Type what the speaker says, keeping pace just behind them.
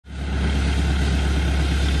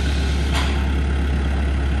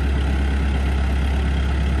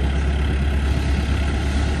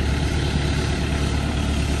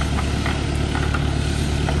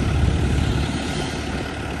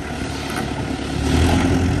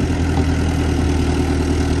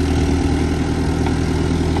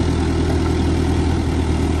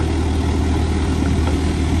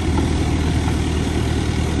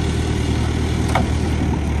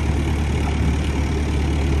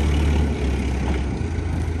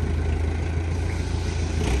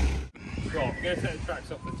set of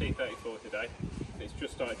tracks off the T-34 today. It's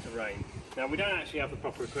just started to rain. Now we don't actually have the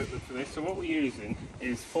proper equipment for this, so what we're using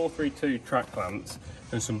is 432 track clamps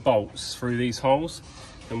and some bolts through these holes.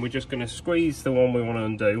 And we're just going to squeeze the one we want to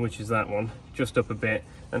undo, which is that one, just up a bit,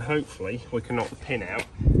 and hopefully we can knock the pin out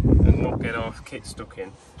and not get our kit stuck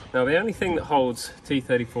in. Now the only thing that holds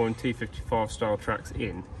T-34 and T-55 style tracks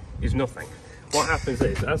in is nothing. What happens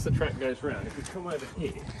is, as the track goes round, if we come over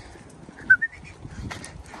here,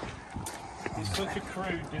 it's such a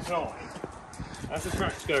crude design. As the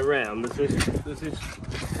tracks go round, there's this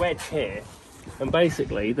wedge here, and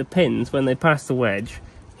basically the pins, when they pass the wedge,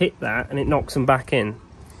 hit that and it knocks them back in.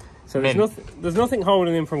 So there's nothing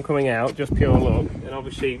holding them from coming out, just pure luck, and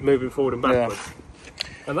obviously moving forward and backwards. Yeah.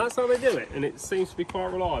 And that's how they do it, and it seems to be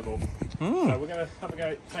quite reliable. So we're going to have a go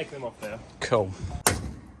at taking them off now. Cool.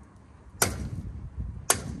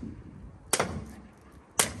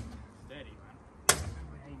 Steady, man.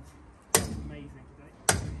 Amazing today.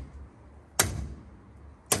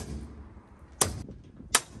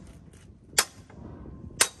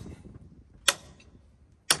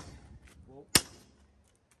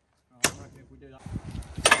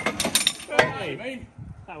 Hey,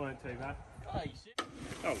 that weren't too bad.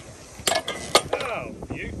 Oh, oh,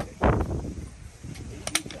 beauty. I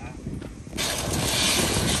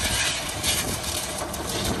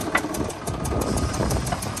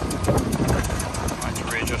need to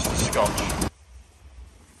readjust the scotch.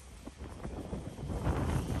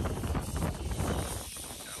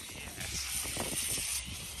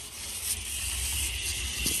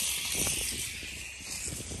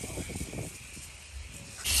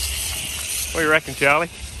 What do you reckon, Charlie?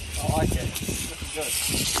 I like it. It's looking good.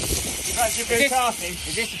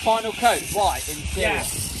 Is this the final coat? White interior? Yeah.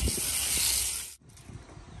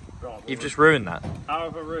 Right, You've just ruined that. How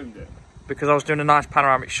have I ruined it? Because I was doing a nice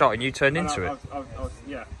panoramic shot and you turned into it.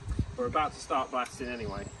 Yeah. We're about to start blasting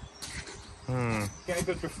anyway. Get a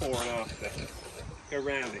good before and after. Go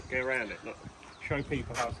round it, Look. Show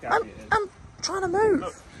people how scabby it is. I'm trying to move.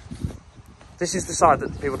 Look. This is the side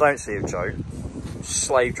that people don't see of Joe.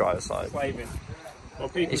 Slave driver side. Slaving.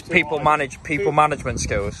 Well, It's people management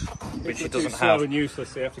skills, which he doesn't have. Slow and useless,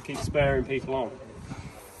 so you have to keep sparing people on.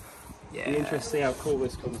 Yeah. Be interested to see how cool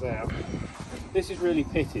this comes out. This is really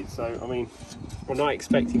pitted, so I mean, we're not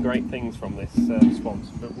expecting great things from this response,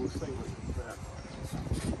 but we'll see what it comes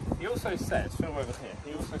out. He also says, film over here,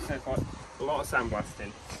 he also says like a lot of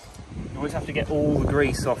sandblasting. You always have to get all the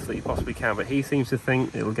grease off that you possibly can, but he seems to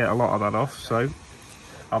think it'll get a lot of that off, so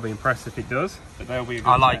I'll be impressed if it does, but there'll be a good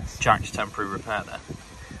I like test. Jack's temporary repair there.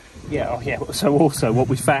 Yeah, oh yeah, so also what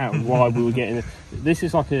we found while we were getting this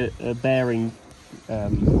is like a bearing I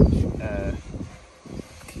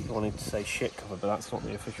keep wanting to say shit cover, but that's not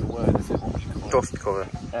the official word, is it? What would you call it? Dust cover.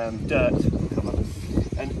 Dirt cover.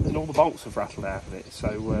 And all the bolts have rattled out of it,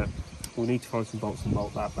 so we'll need to find some bolts and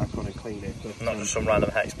bolt that back on and clean it. But, Not just some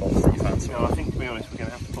random hex bolts that you fancy. no, I think to be honest we're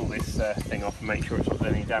going to have to pull this thing off and make sure it's not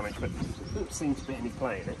doing any damage, but there doesn't seem to be any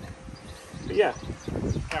play in it. But yeah,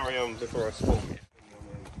 carry on before I spawn it.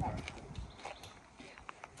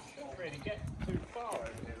 Don't really get too far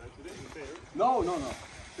over here though, to this theory. No.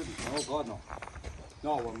 Oh God, no.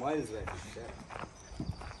 No, we're miles away. Yeah.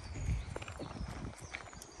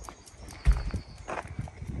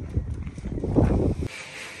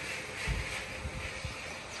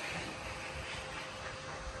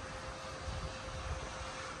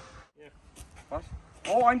 What?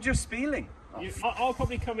 Oh, I'm just spieling. I'll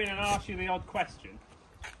probably come in and ask you the odd question.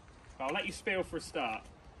 But I'll let you spiel for a start.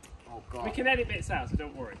 Oh God. We can edit bits out, so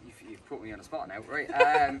don't worry. You've put me on the spot now, right?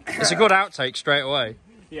 It's a good outtake straight away.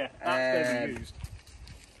 Yeah, that's going to be used.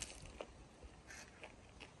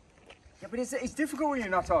 Yeah, but it's difficult when you're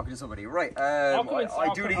not talking to somebody, right?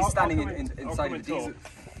 I do these standing inside of a diesel.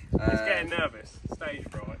 He's getting nervous. Stage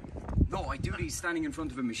fright. No, I do these standing in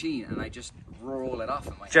front of a machine and I just roll it off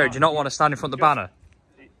in my Joe, hand. do you not want to stand in front of the banner?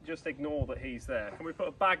 Just ignore that he's there. Can we put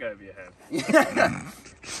a bag over your head?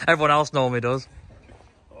 Everyone else normally does.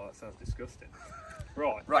 Oh, that sounds disgusting.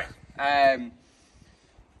 Right. Right.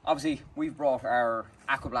 Obviously, we've brought our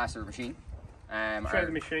Aquablaster machine. Show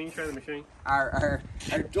the machine. Our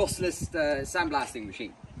dustless sandblasting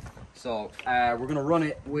machine. So we're going to run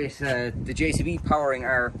it with the JCB powering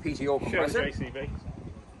our PTO compressor. Show the JCB.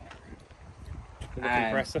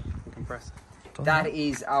 The compressor. That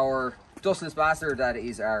is our dustless blaster. That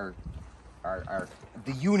is our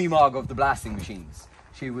the Unimog of the blasting machines.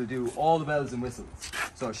 She will do all the bells and whistles.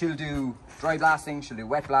 So she'll do dry blasting, she'll do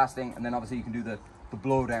wet blasting, and then obviously you can do the the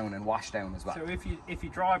blow down and wash down as well. So if you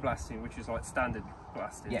dry blasting, which is like standard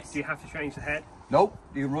blasting, yes. do you have to change the head? Nope,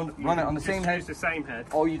 you run it on the same head. Use the same head.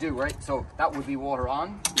 Oh, you do, right? So that would be water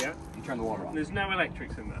on. Yeah. You turn the water on. There's no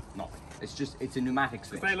electrics in there. Nothing. It's a pneumatic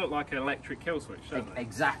switch. They look like an electric kill switch, don't they?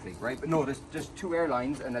 Exactly, right? But no, there's just 2 air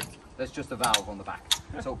lines, and that's just a valve on the back.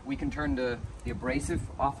 So we can turn the abrasive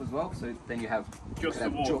off as well. So then you have just the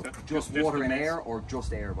water, just water and air, or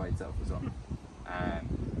just air by itself as well.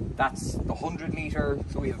 That's the 100 litre.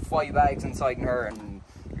 So we have 5 bags inside in her, and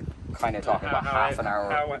you're kind of talking about half an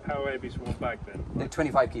hour. How heavy is one bag then?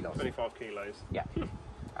 25 kilos. 25 kilos. Yeah.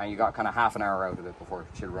 And you got kind of half an hour out of it before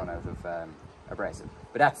she'll run out of abrasive.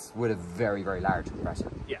 But that's with a very, very large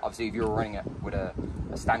compressor. Yeah. Obviously, if you were running it with a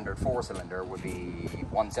standard 4-cylinder, would be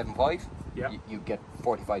 175. Yeah. You get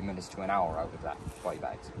 45 minutes to an hour out of that 5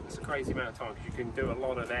 bags. It's a crazy amount of time because you can do a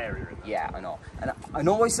lot of area in there. Yeah, I know. And I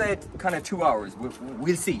know I said kind of 2 hours.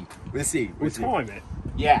 We'll see. We'll see. We'll time it.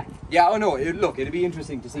 Yeah. Yeah. Oh no. Look, it'll be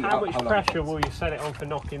interesting to see how much long pressure will you set it on for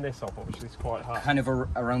knocking this off? Obviously, it's quite hard. Kind of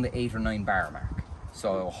around the 8 or 9 bar mark.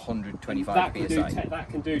 So 125 psi. That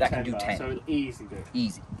can do 10, so it'll easy do.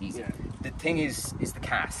 Easy. Yeah. The thing is the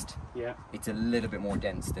cast. Yeah. It's a little bit more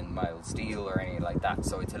dense than mild steel or anything like that,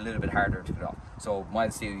 so it's a little bit harder to get off. So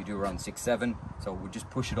mild steel you do around 6-7, so we'll just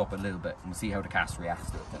push it up a little bit and see how the cast reacts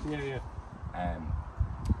to it then. Yeah.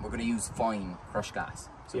 We're going to use fine crushed glass,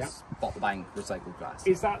 so it's bottle bank recycled glass.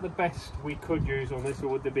 Is that the best we could use on this, or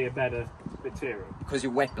would there be a better material? Because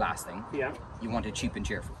you're wet blasting, you want it cheap and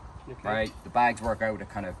cheerful. Okay. Right, the bags work out at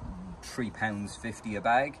kind of £3.50 a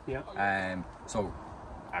bag. Yeah. So,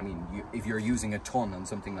 I mean, if you're using a ton on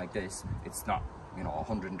something like this, it's not,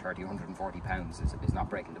 130, 140 pounds is not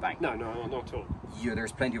breaking the bank. No, not at all.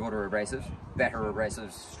 There's plenty of other abrasives, better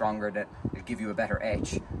abrasives, stronger, that will give you a better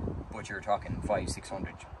etch, but you're talking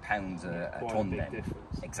 500-600 pounds a ton then.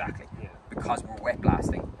 Difference. Exactly. Yeah. Because we're wet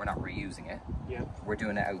blasting, we're not reusing it. Yeah. We're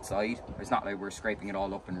doing it outside. It's not like we're scraping it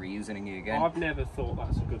all up and reusing it again. I've never thought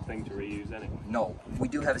that's a good thing to reuse anyway. No, we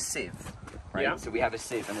do have a sieve, right? Yeah. So we have a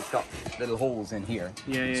sieve and it's got little holes in here.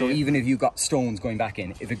 Yeah. So even if you've got stones going back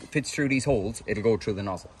in, if it fits through these holes, it'll go through the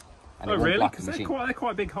nozzle. And oh it won't really? block the Because machine. they're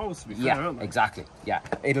quite big holes to be fair, Yeah, aren't they? exactly. Yeah,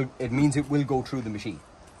 it means it will go through the machine.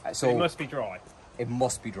 So it must be dry. It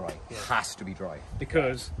must be dry. It has to be dry.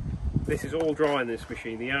 Because this is all dry in this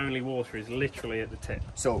machine. The only water is literally at the tip.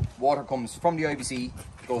 So water comes from the IBC,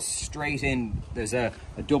 goes straight in. There's a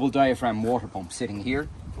double diaphragm water pump sitting here.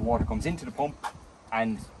 The water comes into the pump,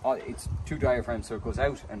 and it's 2 diaphragms, so it goes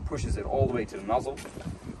out and pushes it all the way to the nozzle.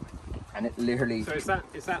 And it literally... So is that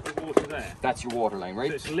the water there? That's your water line, right?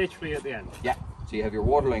 So it's literally at the end? Yeah. So you have your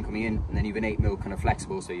water line coming in, and then you have an 8mm kind of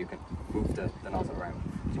flexible, so you can move the nozzle around.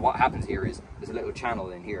 So what happens here is there's a little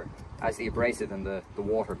channel in here. As the abrasive and the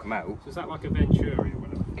water come out... So is that like a Venturi or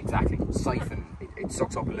whatever? Exactly. Siphon. It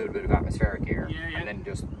sucks up a little bit of atmospheric air, and then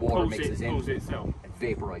just water mixes in. Pulls it itself. And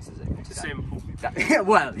vaporizes it into that. Simple.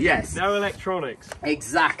 Well, yes. No electronics.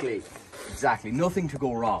 Exactly. Nothing to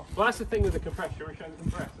go wrong. Well, that's the thing with the compressor. We show the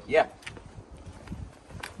compressor. Yeah.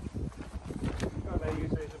 Oh, they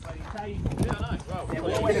use it as a bloody table. Yeah, I know.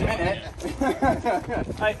 Well, Wait a minute.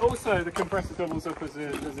 Hey, also, the compressor doubles up as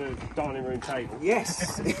a dining room table.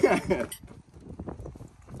 Yes.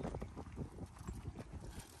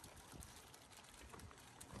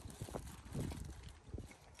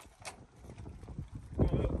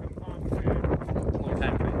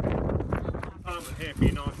 Here for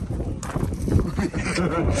your knife and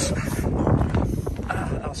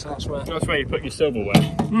that's where you put your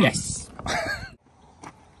silverware. Yes.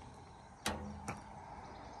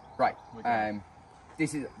 Right.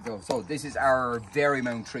 This is our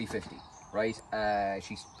Varimount 350. Right.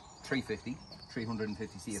 She's 350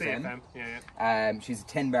 CFM. Yeah. She's a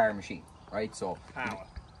 10-bar machine. Right. So Power.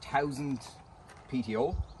 1000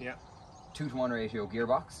 PTO. Yeah. 2-to-1 ratio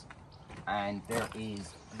gearbox, and there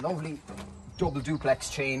is lovely double duplex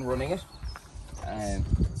chain running it.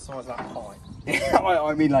 Size that high.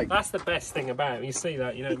 I mean, like, that's the best thing about it. You see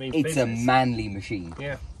that, you don't mean it's business. a manly machine.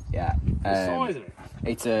 Yeah. Yeah. The size of it.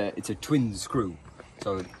 It's a twin screw.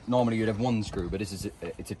 So normally you'd have one screw, but it's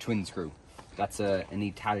a twin screw. That's an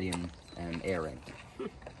Italian air end.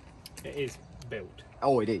 It is built.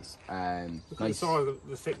 Oh, it is. Look at the Nice. size of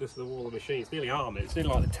the thickness of the wall of the machine. It's nearly armoured. It's nearly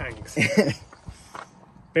like the tanks.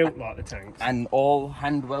 Built like the tanks. And all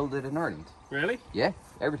hand welded in Ireland. Really? Yeah,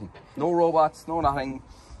 everything. No robots, no nothing.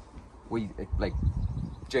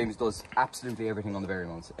 James does absolutely everything on the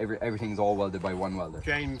Varimount. Everything's all welded by one welder.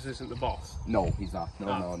 James isn't the boss. No, he's not.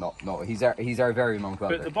 No. He's our Varimount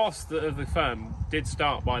welder. But the boss of the firm did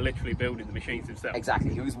start by literally building the machines himself.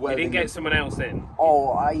 Exactly. He was He welding. didn't get someone else in.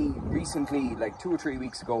 Oh, I recently, like 2 or 3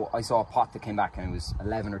 weeks ago, I saw a pot that came back and it was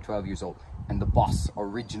 11 or 12 years old. And the boss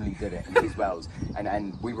originally did it in his wells,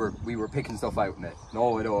 and we were picking stuff out in it.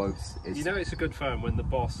 No, it's You know it's a good firm when the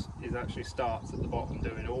boss actually starts at the bottom,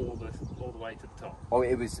 doing all the way to the top. Oh,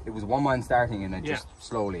 it was one man starting and it just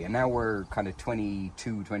slowly, and now we're kind of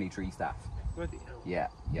 22, 23 staff. Bloody hell. Yeah.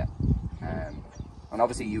 And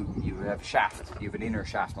obviously you have a shaft, you have an inner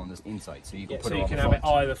shaft on this inside, so you can put it on the front. So you can have it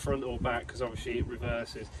either front or back, because obviously it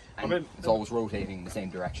reverses. And it's always rotating in the same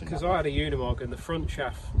direction. Because I had a Unimog and the front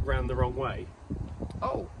shaft ran the wrong way.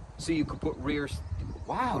 Oh, so you could put rear...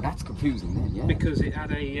 Wow, that's confusing then, yeah. Because it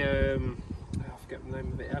had a, I forget the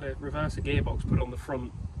name of it, it had a reverser gearbox put on the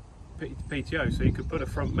front PTO, so you could put a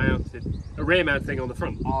rear mount thing on the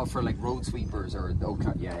front. Oh, for like road sweepers or...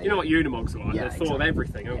 Okay, yeah. You know what Unimogs are like? Yeah, They've thought of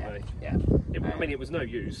everything, haven't they? they? Yeah. I mean, it was no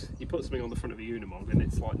use. You put something on the front of a Unimog and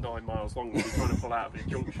it's like 9 miles long when you're trying to pull out of a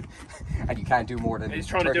junction. And you can't do more than It's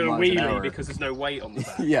trying to do a wheelie because there's no weight on the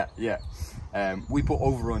back. Yeah. We put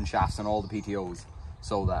overrun shafts on all the PTOs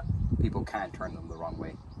so that people can't turn them the wrong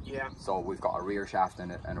way. Yeah. So we've got a rear shaft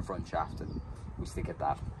and a front shaft, and we stick at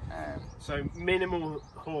that. So minimal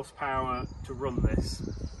horsepower to run this.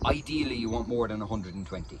 Ideally, you want more than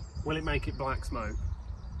 120. Will it make it black smoke?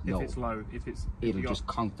 No. If it's low, It'll just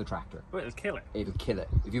conk the tractor. Well, it'll kill it. It'll kill it.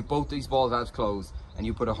 If you have both these ball valves closed and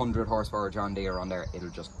you put 100 horsepower John Deere on there, it'll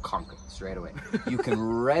just conk it straight away. You can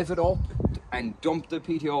rev it up and dump the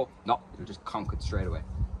PTO. No, it'll just conk it straight away.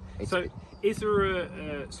 So, is there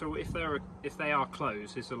a so if they are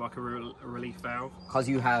closed, is there like a relief valve? Because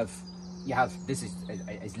you have this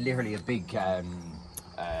is literally a big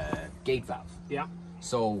gate valve. Yeah.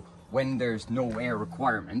 So when there's no air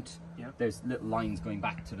requirement, there's little lines going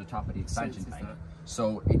back to the top of the expansion tank.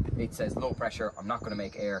 So it says low pressure, I'm not going to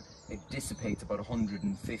make air. It dissipates about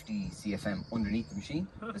 150 CFM underneath the machine.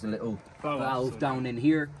 There's a little valve down in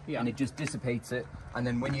here, and it just dissipates it. And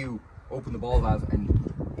then when you open the ball valve and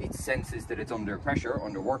it senses that it's under pressure,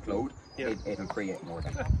 under workload, it'll create more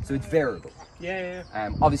than. So it's variable.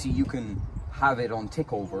 Obviously you can have it on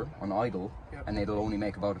tick over, on idle, and it'll only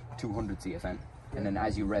make about 200 CFM. And then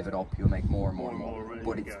as you rev it up, you'll make more and more.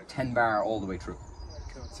 But it's 10 bar all the way through.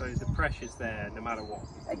 So the pressure's there no matter what.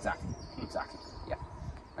 Exactly.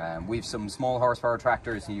 Yeah. We've some small horsepower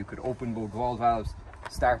tractors, and you could open both valve valves,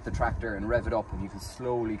 start the tractor and rev it up, and you can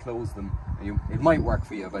slowly close them. It might work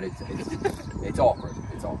for you, but it's awkward.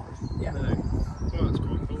 It's awkward. Yeah. Well, that's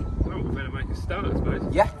quite cool. Well, we better make a start, I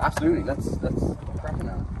suppose. Yeah, absolutely. Let's crack it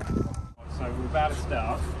now. So we're about to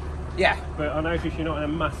start. Yeah. But I notice you're not in a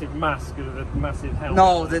massive mask with a massive helmet.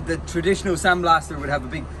 No, the traditional sandblaster would have a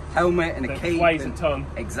big helmet and a cape. It weighs a ton.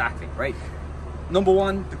 Exactly, right. Number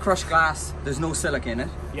one, the crushed glass, there's no silica in it.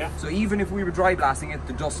 Yeah. So even if we were dry blasting it,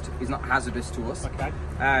 the dust is not hazardous to us. Okay.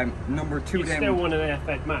 Number two, you still want an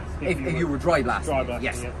air-fed mask if you were dry blasting. Dry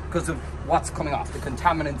blasting, yes. Because of what's coming off, the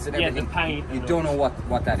contaminants and everything. The paint. You don't know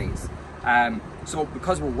what that is. So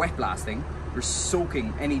because we're wet blasting, we're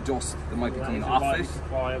soaking any dust that might be coming off it.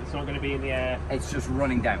 It's not going to be in the air. It's just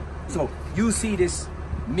running down. So you'll see this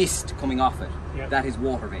mist coming off it. Yeah. That is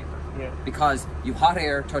water vapor. Yeah. Because you've hot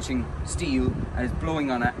air touching steel and it's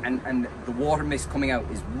blowing on it, and the water mist coming out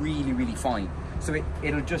is really, really fine. So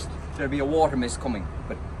there'll be a water mist coming,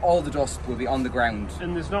 but all the dust will be on the ground.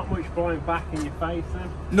 And there's not much blowing back in your face then?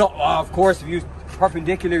 No, of course, if you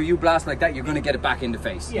perpendicular, you blast like that, you're going to get it back in the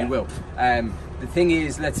face. Yeah. You will. The thing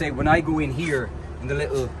is, let's say when I go in here in the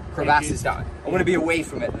little crevasses down, I want to be away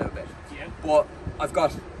from it a little bit. Yeah. But I've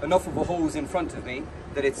got enough of a hose in front of me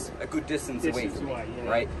that it's a good distance away from me,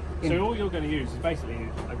 right? So all you're going to use is basically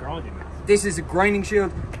a grinding mask. This is a grinding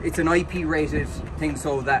shield. It's an IP rated thing,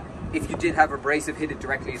 so that if you did have abrasive hit it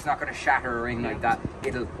directly, it's not going to shatter or anything like that.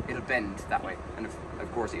 It'll bend that way, and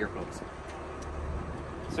of course earplugs.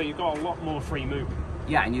 So you've got a lot more free movement.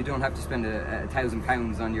 Yeah, and you don't have to spend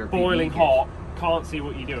 £1,000 on your boiling hot. Can't see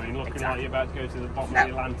what you're doing, looking like you're about to go to the bottom of the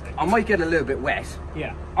Atlantic. I might get a little bit wet.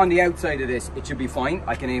 Yeah. On the outside of this, it should be fine.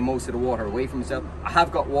 I can aim most of the water away from myself. I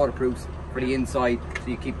have got waterproofs for the inside, so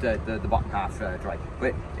you keep the bottom half dry.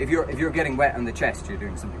 But if you're getting wet on the chest, you're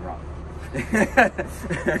doing something wrong.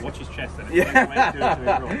 Watch his chest then.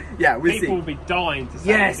 Yeah, we'll see. People will be dying to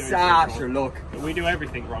say sure, look. But we do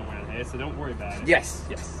everything wrong around here, so don't worry about it. Yes.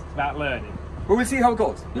 It's about learning. But we'll see how it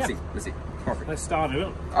goes. We'll see. Perfect. Let's start it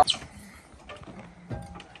up.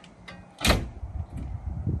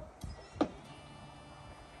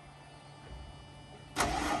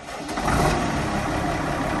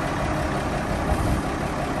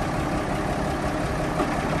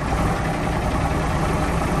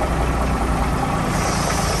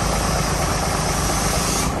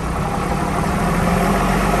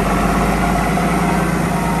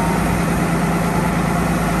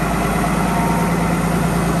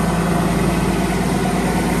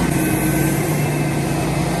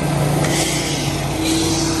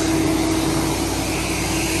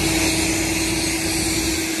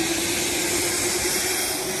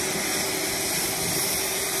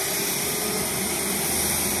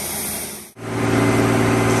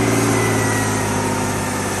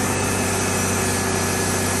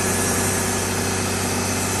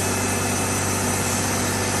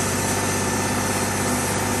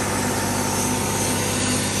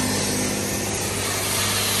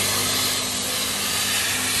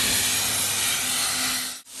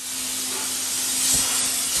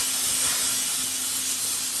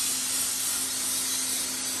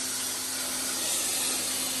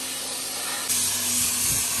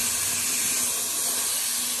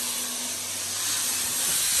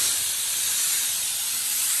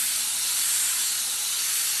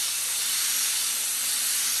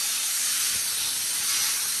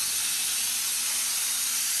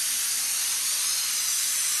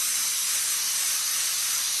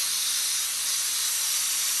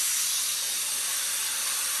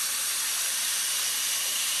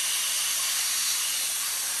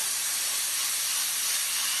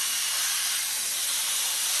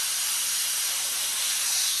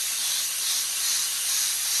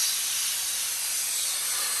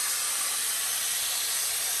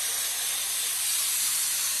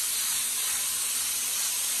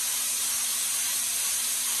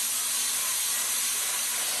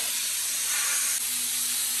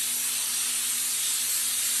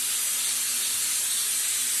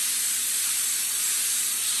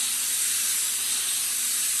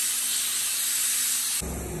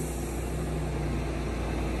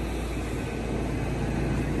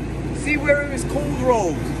 where it was cold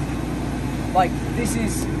rolled. Like, this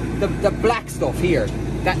is the black stuff here.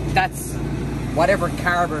 That's whatever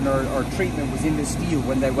carbon or treatment was in the steel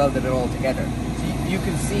when they welded it all together. So you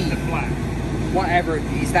can see The black. whatever it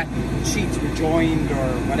is, that sheets were joined or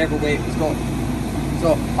whatever way it was done.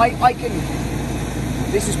 So I can,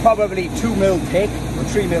 this is probably 2 mil thick or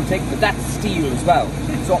 3 mil thick, but that's steel as well.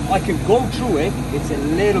 So I can go through it. It's a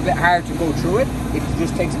little bit hard to go through it. It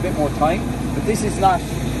just takes a bit more time. But this is not,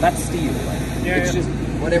 that's steel. Right? Yeah, it's just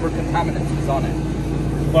whatever contaminants is on it.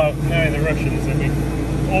 Well, knowing the Russians, I mean,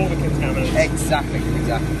 all the contaminants. Exactly.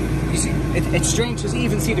 You see, it's strange to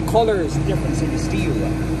even see the colours difference in the steel.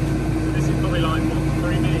 This is probably like, what,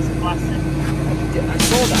 3 minutes of plastic? I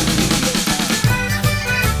saw that.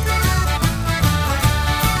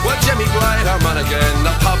 Well, Jimmy White, our man again,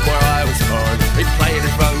 the pub where I was born. He played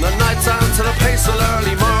it from the night time to the peaceful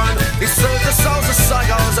early morn. He soothed the souls of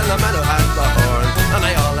psychos and the men who had the horn, and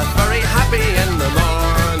they all left very happy in the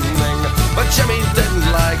morning. But Jimmy didn't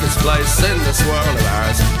like his place in this world of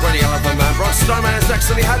ours, where the elephant man brought storm in his necks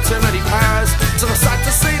and he had too many powers. So I'm sad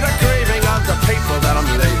to see the grieving of the people that I'm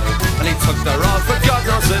leaving, and he took the road for God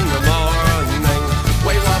knows in the morning.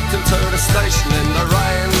 We walked into the station in the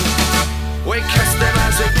rain. We kissed him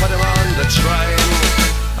as we put him on the train,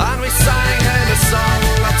 and we sang him a song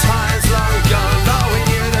of times long gone, though we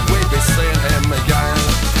knew that we'd be seeing him again.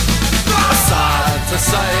 Sad to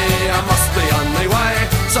say, I must be on my way,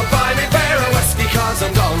 so buy me beer or whiskey cause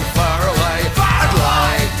I'm going far away. I'd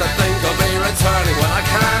like to think I'll be returning when I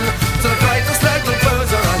can to the greatest little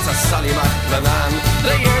boozer and to Sally McLennan.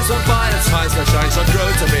 The years went by and times were changed, I grew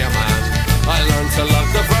to be a man. I learned to love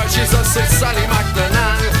the virtues of Sid Sally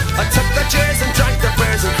McLennan. I took the cheers and drank the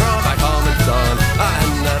beers and crawled back home at dawn. I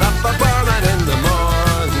ended up a barman in the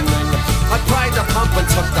morning. I pried the pump and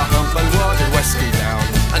took the hump and watered whiskey down,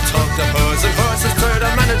 and took the booze and horses to the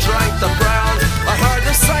men and drank the brown. I heard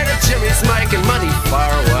the sight of Jimmy's making money far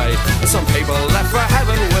away, and some people left for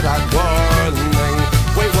heaven without warning.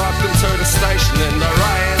 We walked into the station in the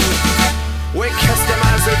rain. We kissed him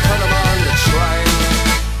as we put him on the train,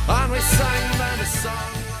 and we sang them a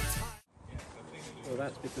song. Well,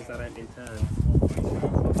 that's because I don't do turns.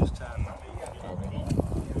 Just turn that.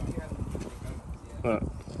 But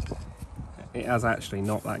it has actually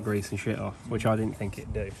knocked that grease and shit off, which I didn't think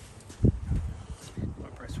it'd do. I'm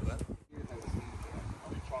impressed with that.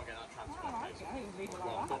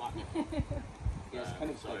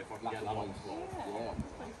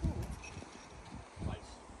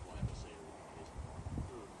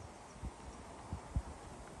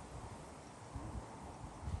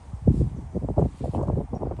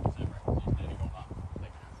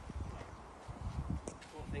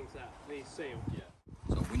 What thing's that? The seal? Yeah.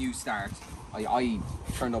 So when you start, I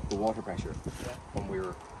turned up the water pressure when we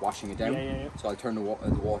were washing it down. Yeah. So I turned the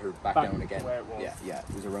water back down again. where it was. Yeah,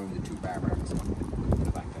 it was around the 2 bar mark, so I put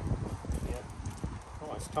it back down. Yeah.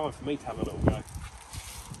 Right, it's time for me to have a little go.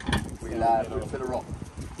 We'll fill her up.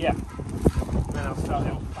 Yeah. And then I'll start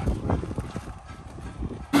it off back.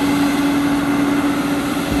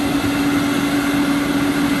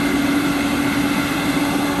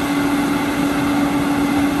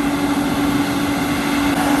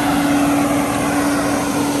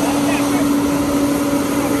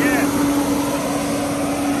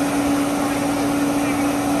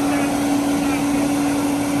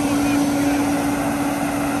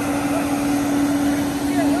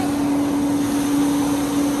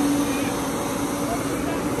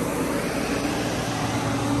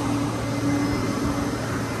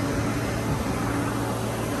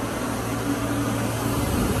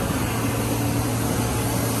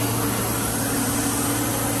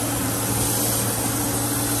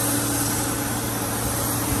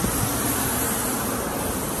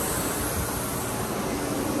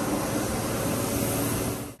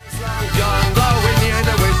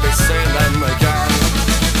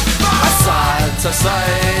 To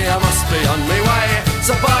say I must be on my way,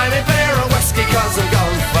 so buy me beer or whiskey cause I'm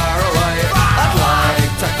going far away. I'd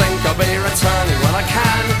like to think I'll be returning when I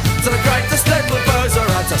can to the greatest little boozer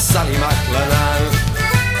out to Sally McLennan.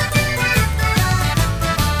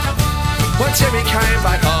 When Jimmy came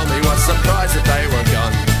back home he was surprised that they were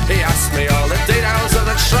gone. He asked me all the details of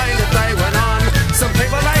the train that they went on. Some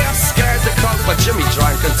people they are scared to croak, but Jimmy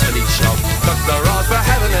drank until he choked. Took the road for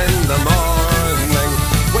heaven in the morning.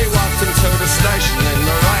 We walked into the station in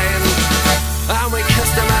the rain, and we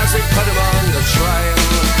kissed him as we put him on the train,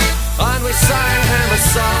 and we sang him a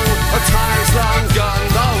song of times long gone,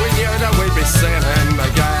 though we knew that we'd be seeing him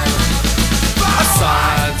again.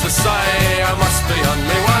 Sad to say I must be on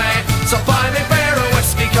my way, so buy me beer or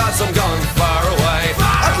whiskey cause I'm going far away.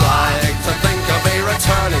 I'd like to think I'll be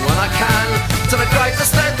returning when I can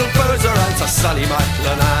Sally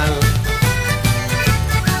McLennan.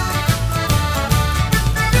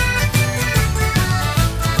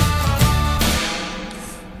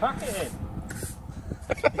 Pack it in.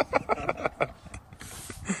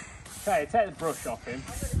 Okay, take the brush off him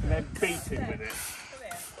and then beat him with it.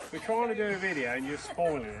 We're trying to do a video and you're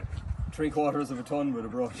spoiling it. 3/4 of a ton with a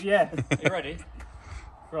brush. Yeah. You ready?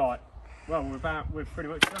 Right. Well, we're pretty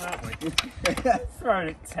much done, aren't we? Throwing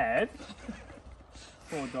it, Ted.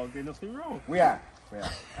 Poor dog did nothing wrong. We are.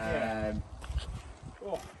 Yeah.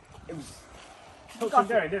 Oh, it was. Took some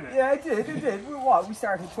doing, didn't it? Yeah, it did. We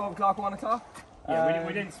started at 12 o'clock, 1 o'clock. Yeah,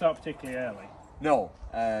 we didn't start particularly early. No.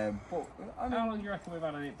 But I mean, how long do you reckon we've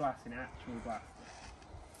had on it blasting, actual blasting?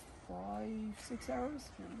 5-6 hours.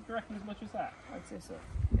 Do you reckon as much as that? I'd say so.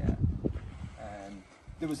 Yeah.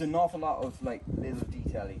 There was an awful lot of like little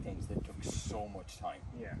detail-y things that took so much time.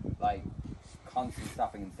 Yeah. Like constant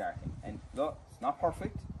stopping and starting. And look, it's not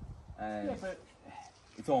perfect. Yeah, but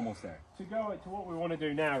it's almost there. to go to what we want to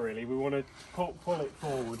do now, really, we want to pull it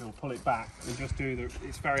forward or pull it back and just do the.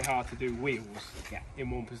 It's very hard to do wheels in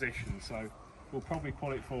one position, so we'll probably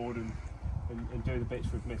pull it forward and do the bits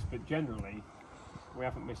we've missed. But generally, we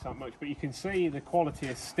haven't missed that much. But you can see the quality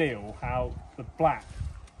of steel, how the black.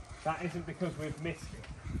 That isn't because we've missed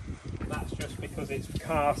it. That's just because it's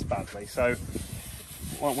cast badly. So,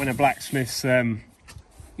 when a blacksmith's,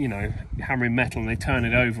 you know, hammering metal and they turn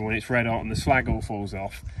it over when it's red hot and the slag all falls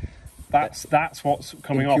off, that's what's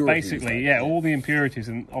coming off. Basically, yeah, all the impurities,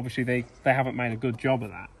 and obviously they haven't made a good job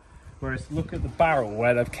of that. Whereas look at the barrel,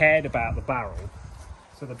 where they've cared about the barrel.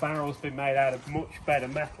 So the barrel's been made out of much better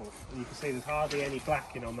metal, and you can see there's hardly any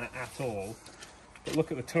blacking on that at all. But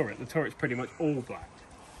look at the turret. The turret's pretty much all black.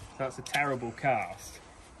 So that's a terrible cast.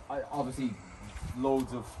 Obviously,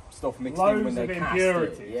 loads of stuff mixed in Loads when they of cast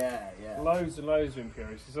impurities. it. Yeah. Loads and loads of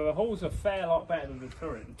impurities. So the hull's a fair lot better than the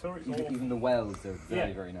turret. The turret's awful. Even the welds are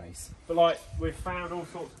very nice. But like, we've found all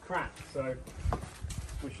sorts of cracks, so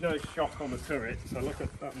which no shock on the turret. So look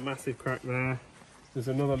at that massive crack there. There's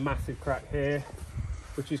another massive crack here,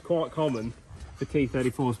 which is quite common for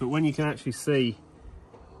T-34s. But when you can actually see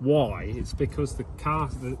why, it's because the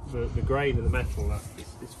grade of the metal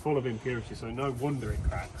it's full of impurities, so no wonder it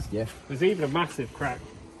cracks. Yeah. There's even a massive crack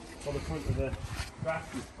on the front of the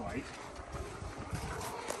battery plate.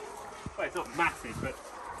 Well, it's not massive, but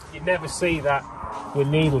you'd never see that with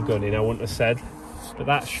needle gunning, I wouldn't have said. But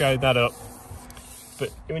that showed that up.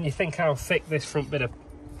 But when you think how thick this front bit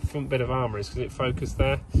of armour is, because it focused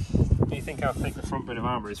there, when you think how thick the front bit of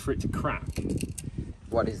armour is for it to crack.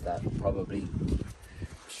 What is that? Probably.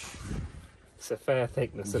 It's a fair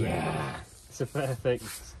thickness, isn't it? It's a fair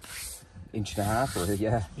thickness. 1.5 or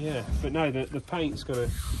yeah. Yeah, but no, the paint's going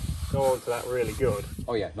to go on to that really good.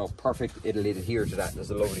 Oh yeah, no, perfect. It'll adhere to that.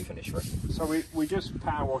 There's a lovely finish for it. So we just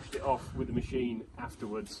power washed it off with the machine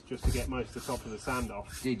afterwards, just to get most of the top of the sand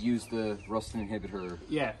off. Did use the rust inhibitor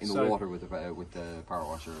in the water with the power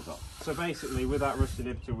washer as well. So basically, with that rust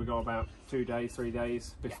inhibitor, we got about 2 days, 3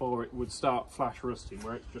 days before it would start flash rusting,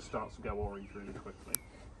 where it just starts to go orange really quickly.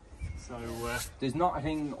 So there's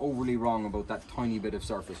nothing overly wrong about that tiny bit of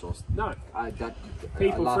surface rust. No,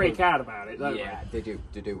 people freak out about it, don't they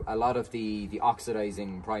do. A lot of the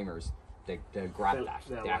oxidizing primers, they'll grab that.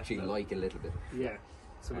 They actually like a little bit. Yeah,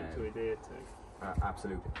 something to adhere to.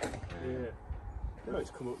 Absolutely. Yeah. No, it's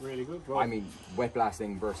come up really good. I mean, wet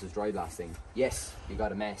blasting versus dry blasting. Yes, you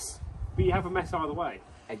got a mess. But you have a mess either way.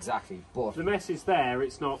 Exactly, but the mess is there.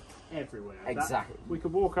 It's not everywhere. Exactly. We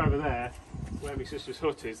could walk over there, where my sister's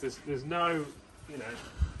hut is. There's no, you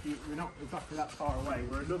know, we're not exactly that far away.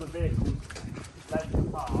 We're another vehicle length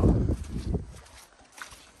apart.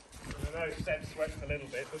 I know Seb swept a little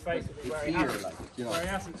bit, but basically where he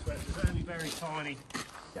hasn't swept, there's only very tiny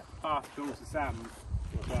particles of sand.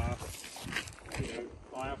 But, you know,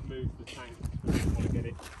 I have moved the tank because I want to get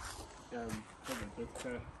it covered.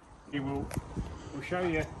 But we'll show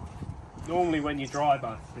you. Normally when you dry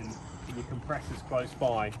blasting and your compressor's close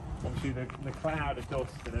by, obviously the cloud of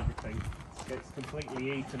dust and everything gets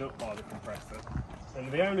completely eaten up by the compressor.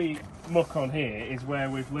 And the only muck on here is where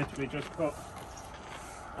we've literally just put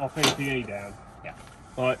our PPE down. Yeah.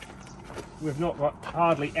 Like, we've not got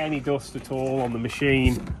hardly any dust at all on the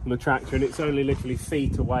machine, on the tractor, and it's only literally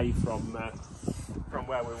feet away from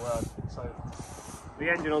where we were. So the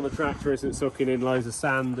engine on the tractor isn't sucking in loads of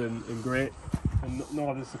sand and grit, and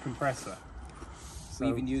nor is the compressor. So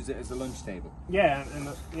we even use it as a lunch table. Yeah, and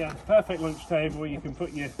perfect lunch table. You can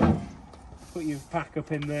put your pack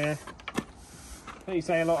up in there. Don't you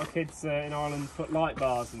say a lot of kids in Ireland put light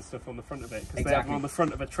bars and stuff on the front of it because they have Exactly. them on the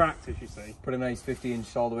front of a tractor, you see. Put a nice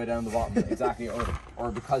 50-inch all the way down the bottom. Exactly.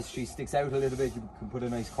 Or because she sticks out a little bit, you can put a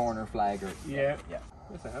nice corner flag. Or Yeah. yeah.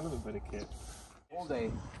 That's a hell of a bit of kit. All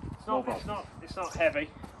day. It's not heavy.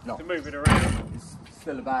 No. To move it around. It's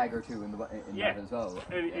still a bag or two in that as well.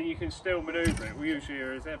 And you can still manoeuvre it. We usually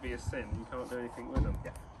are as heavy as sin. You can't do anything with them.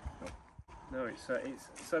 Yeah. No, it's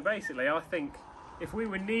so basically I think if we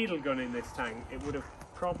were needle gunning this tank, it would have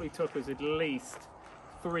probably took us at least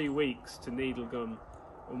 3 weeks to needle gun,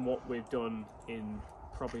 and what we've done in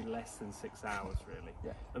probably less than 6 hours really.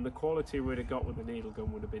 Yeah. And the quality we'd have got with the needle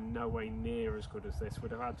gun would have been no way near as good as this.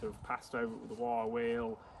 We'd have had to have passed over it with a wire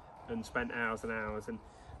wheel and spent hours and hours. And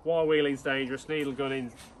wire wheeling's dangerous, needle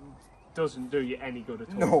gunning doesn't do you any good at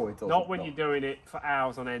all. No, it doesn't. Not when you're doing it for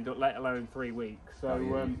hours on end, let alone 3 weeks. So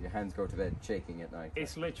your hands go to bed shaking at night.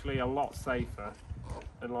 it's literally a lot safer.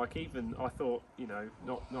 And like even I thought, you know,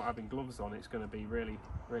 not having gloves on, it's going to be really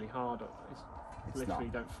hard. It's literally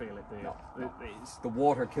not. Don't feel it, do you? No. It's The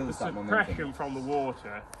water kills the that suppression momentum. from the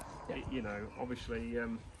water. Yeah. You know, obviously.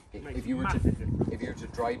 Makes If you were massive difference. to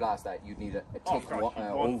dry blast that, you'd need a Oh, thick gosh, you'd want the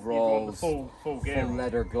overalls, full gear, full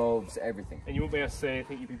leather gloves, everything. and you won't be able to see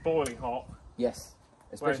anything. You'd be boiling hot. Yes,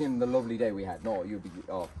 especially in the lovely day we had. No, you'd be.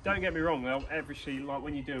 Oh, Don't get me wrong, though. Obviously, like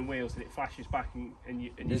when you're doing wheels and it flashes back and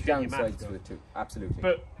you there's shut your downsides mask to off. it too. Absolutely.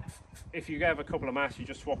 But if you have a couple of masks, you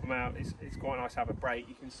just swap them out. It's quite nice to have a break.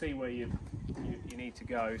 You can see where you need to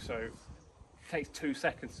go. So it takes 2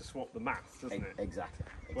 seconds to swap the mask, doesn't it? Exactly.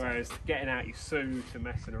 Whereas getting out your suit and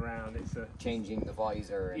messing around, it's a Changing the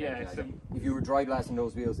visor. And Yeah, everything it's like that. If you were dry blasting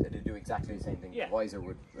those wheels, it'd do exactly the same thing. Yeah. The visor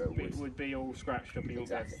would. it would be all scratched up. You wouldn't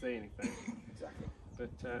be able to see anything. Exactly.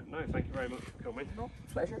 But no, thank you very much for coming. No,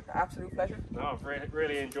 pleasure. Absolute pleasure. No, I've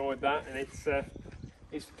really enjoyed that, and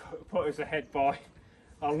it's put us ahead by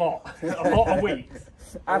a lot of weeks.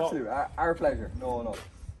 Absolute. Our pleasure. No.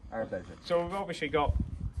 Our pleasure. So we've obviously got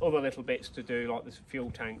other little bits to do, like the fuel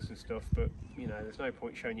tanks and stuff, but you know, there's no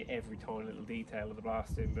point showing you every tiny little detail of the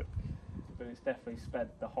blasting, but it's definitely sped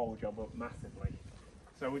the whole job up massively.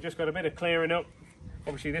 So we've just got a bit of clearing up.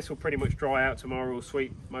 Obviously this will pretty much dry out tomorrow. We'll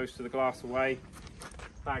sweep most of the glass away,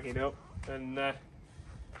 bag it up, and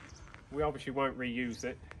we obviously won't reuse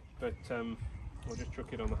it, but we'll just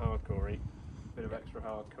chuck it on the hardcore heat. Bit of extra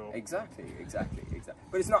hardcore. Exactly.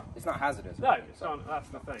 But it's not hazardous. No, it's not, that's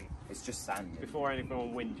the thing. It's just sand. Before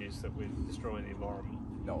anyone whinges that we're destroying the environment.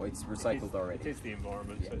 No, it's recycled already. It is the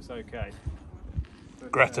environment, so it's okay.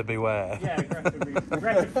 But, Greta beware. Yeah,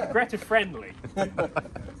 Greta friendly. No,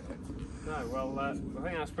 well, I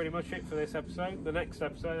think that's pretty much it for this episode. The next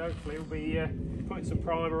episode, hopefully, we'll be putting some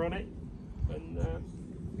primer on it and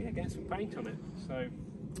getting some paint on it. So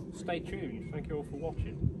stay tuned. Thank you all for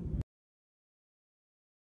watching.